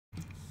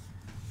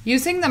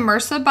Using the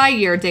MRSA by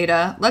year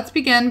data, let's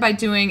begin by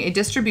doing a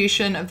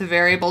distribution of the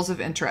variables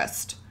of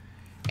interest.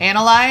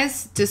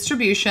 Analyze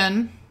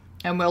distribution,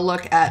 and we'll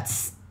look at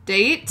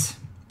state,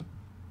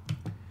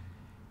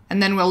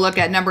 and then we'll look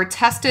at number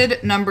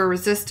tested, number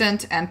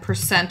resistant, and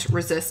percent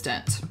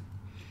resistant.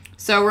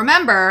 So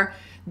remember,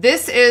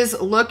 this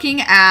is looking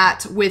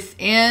at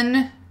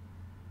within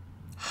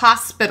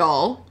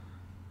hospital,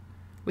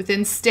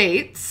 within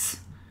states,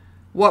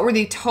 what were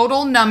the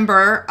total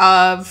number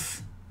of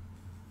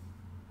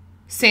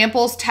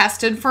samples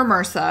tested for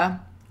MRSA,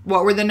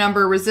 what were the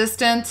number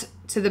resistant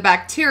to the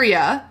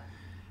bacteria,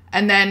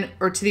 and then,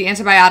 or to the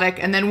antibiotic,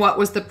 and then what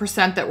was the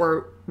percent that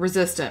were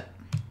resistant.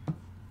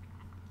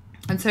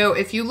 And so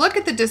if you look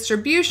at the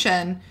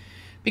distribution,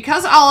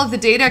 because all of the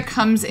data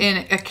comes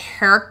in a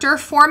character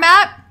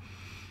format,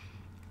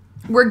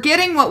 we're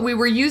getting what we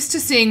were used to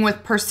seeing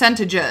with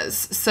percentages.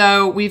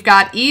 So we've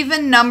got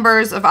even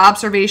numbers of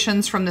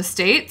observations from the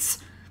states,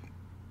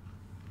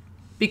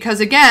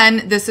 because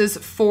again, this is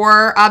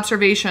 4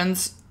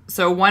 observations,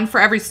 so 1 for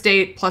every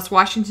state plus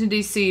Washington,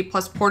 D.C.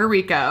 plus Puerto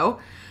Rico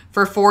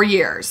for 4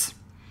 years.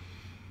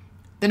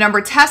 The number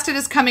tested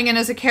is coming in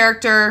as a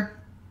character,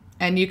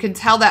 and you can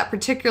tell that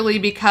particularly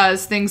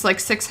because things like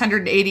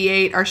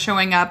 688 are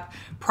showing up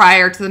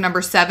prior to the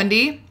number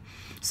 70.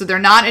 So they're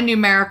not in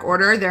numeric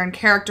order, they're in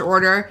character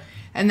order.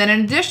 And then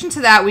in addition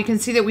to that, we can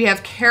see that we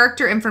have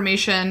character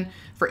information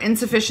for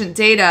insufficient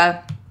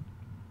data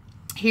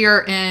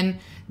here in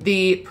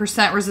the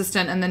percent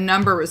resistant and the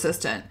number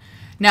resistant.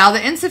 Now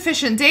the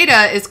insufficient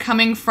data is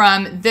coming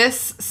from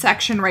this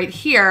section right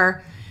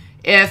here.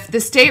 If the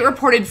state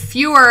reported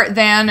fewer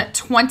than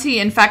 20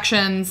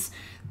 infections,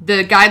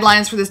 the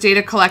guidelines for this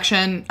data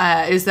collection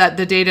is that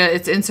the data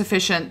is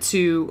insufficient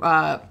to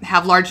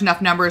have large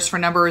enough numbers for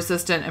number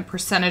resistant and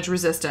percentage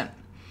resistant.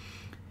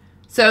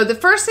 So the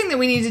first thing that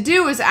we need to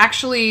do is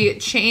actually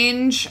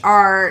change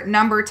our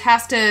number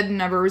tested,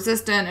 number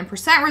resistant, and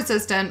percent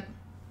resistant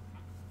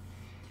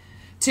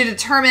to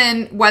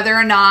determine whether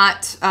or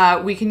not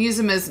we can use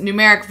them as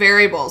numeric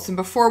variables. And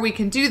before we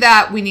can do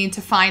that, we need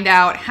to find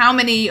out how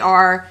many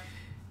are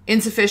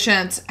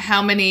insufficient,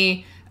 how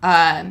many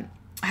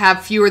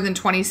have fewer than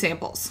 20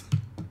 samples.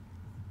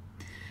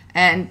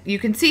 And you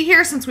can see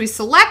here, since we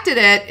selected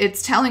it,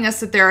 it's telling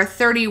us that there are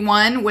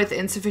 31 with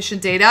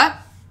insufficient data.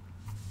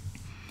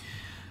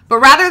 But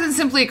rather than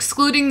simply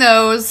excluding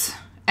those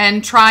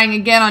and trying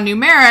again on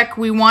numeric,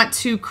 we want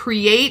to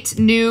create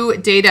new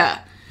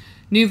data,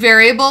 new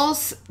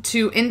variables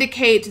to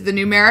indicate the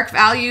numeric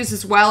values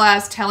as well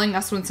as telling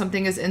us when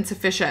something is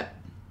insufficient,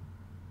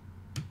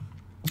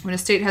 when a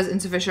state has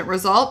insufficient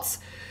results.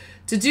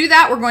 To do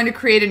that, we're going to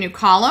create a new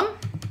column.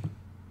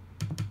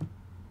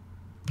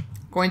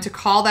 Going to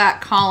call that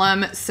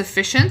column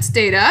sufficient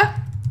data.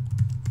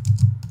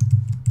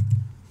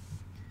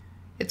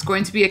 It's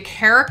going to be a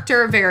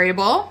character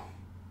variable.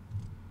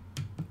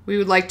 We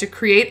would like to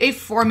create a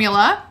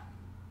formula,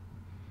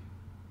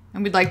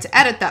 and we'd like to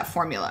edit that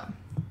formula.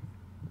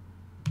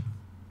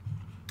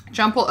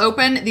 JMP will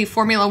open the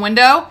formula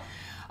window.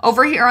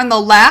 Over here on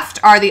the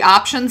left are the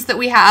options that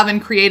we have in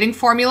creating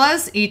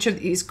formulas. Each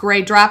of these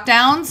gray drop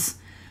downs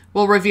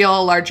will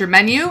reveal a larger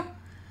menu.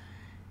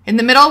 In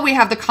the middle, we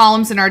have the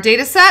columns in our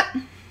data set.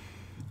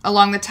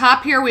 Along the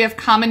top here, we have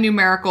common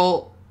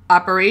numerical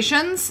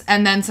operations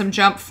and then some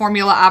JMP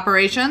formula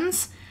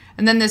operations.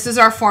 And then this is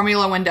our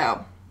formula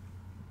window.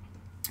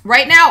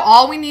 Right now,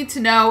 all we need to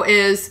know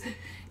is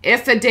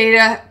if the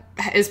data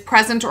is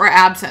present or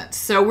absent.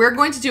 So we're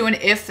going to do an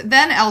if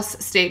then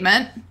else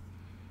statement.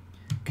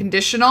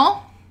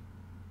 Conditional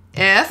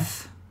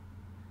if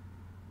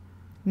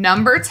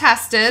number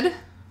tested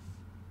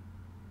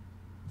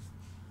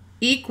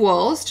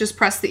equals, just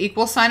press the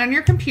equal sign on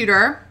your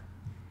computer.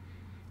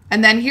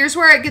 And then here's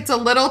where it gets a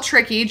little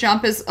tricky.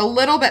 JMP is a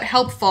little bit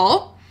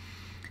helpful.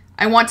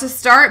 I want to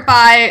start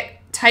by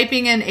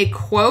typing in a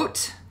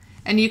quote.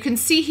 And you can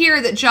see here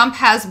that JMP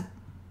has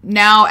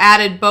now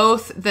added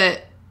both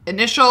the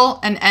initial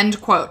and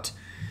end quote.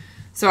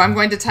 So I'm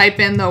going to type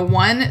in the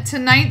 1 to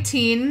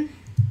 19.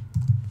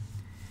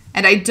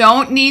 And I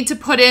don't need to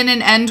put in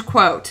an end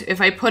quote.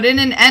 If I put in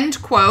an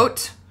end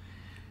quote,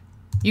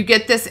 you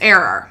get this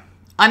error.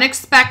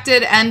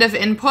 Unexpected end of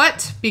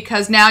input,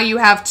 because now you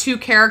have 2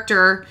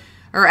 character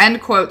or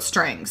end quote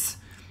strings.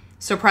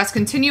 So press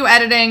continue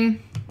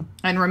editing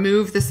and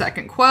remove the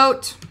second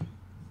quote.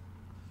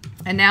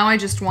 And now I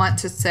just want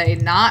to say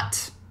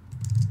not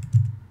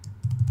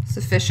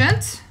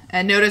sufficient.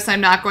 And notice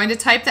I'm not going to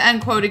type the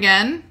end quote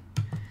again.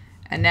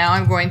 And now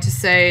I'm going to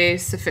say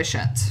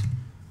sufficient.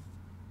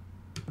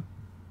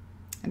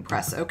 And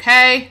press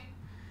OK.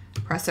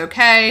 Press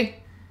OK.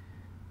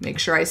 Make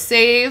sure I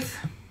save.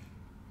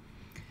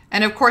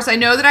 And of course, I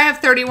know that I have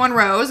 31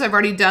 rows. I've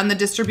already done the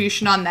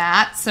distribution on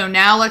that. So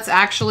now let's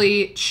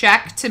actually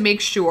check to make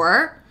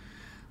sure.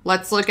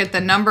 Let's look at the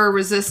number,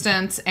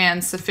 resistance,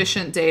 and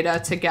sufficient data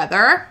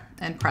together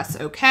and press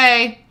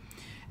OK.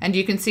 And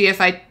you can see if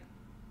I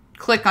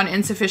click on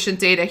insufficient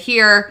data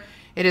here,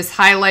 it is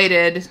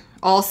highlighted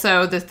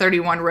also the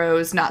 31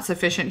 rows not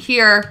sufficient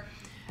here.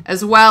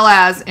 as well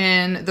as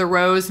in the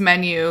rows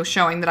menu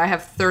showing that I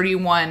have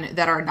 31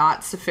 that are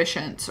not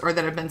sufficient or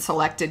that have been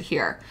selected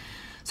here.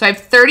 So I have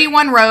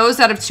 31 rows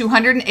out of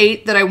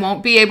 208 that I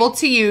won't be able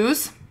to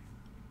use.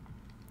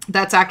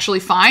 That's actually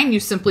fine. You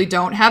simply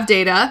don't have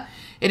data.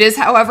 It is,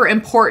 however,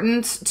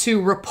 important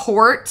to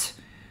report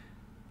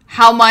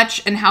how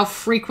much and how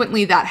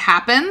frequently that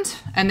happened.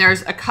 And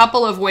there's a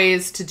couple of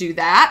ways to do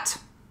that.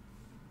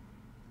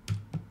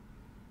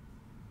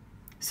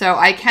 So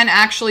I can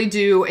actually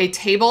do a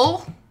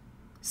table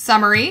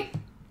summary.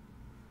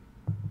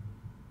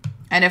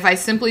 And if I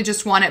simply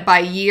just want it by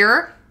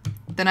year,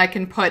 then I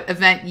can put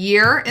event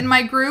year in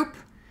my group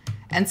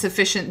and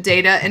sufficient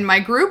data in my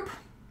group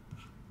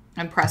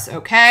and press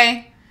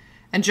OK.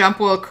 And JMP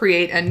will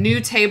create a new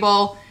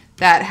table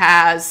that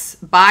has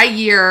by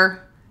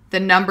year the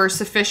number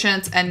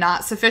sufficient and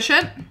not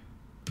sufficient.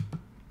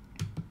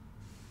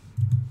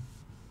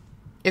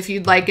 If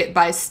you'd like it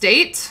by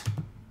state,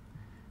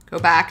 go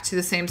back to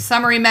the same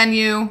summary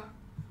menu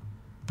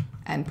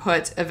and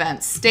put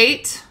event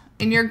state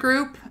in your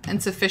group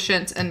and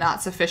sufficient and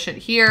not sufficient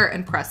here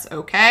and press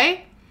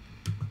OK.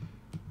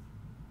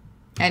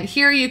 And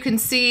here you can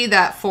see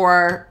that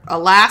for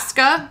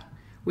Alaska,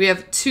 we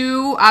have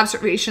 2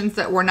 observations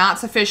that were not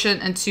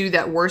sufficient and 2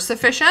 that were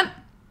sufficient.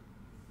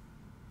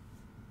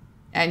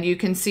 And you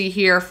can see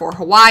here for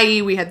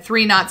Hawaii, we had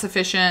 3 not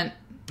sufficient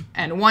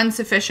and 1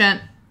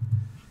 sufficient.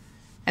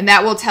 And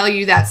that will tell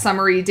you that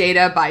summary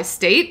data by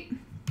state.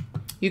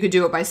 You could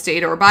do it by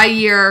state or by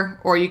year,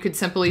 or you could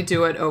simply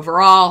do it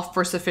overall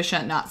for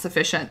sufficient, not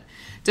sufficient.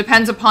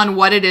 Depends upon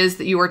what it is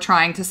that you are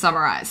trying to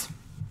summarize.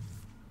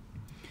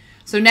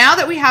 So now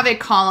that we have a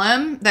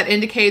column that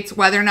indicates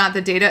whether or not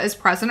the data is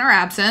present or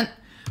absent,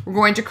 we're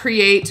going to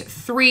create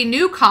 3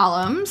 new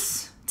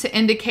columns to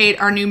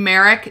indicate our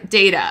numeric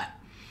data.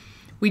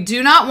 We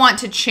do not want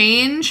to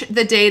change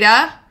the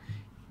data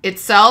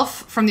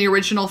itself from the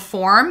original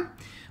form.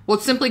 We'll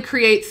simply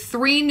create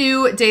 3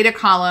 new data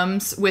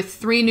columns with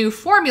 3 new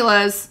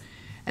formulas,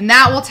 and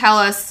that will tell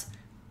us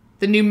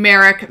the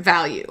numeric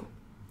value.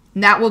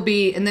 And that will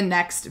be in the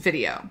next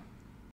video.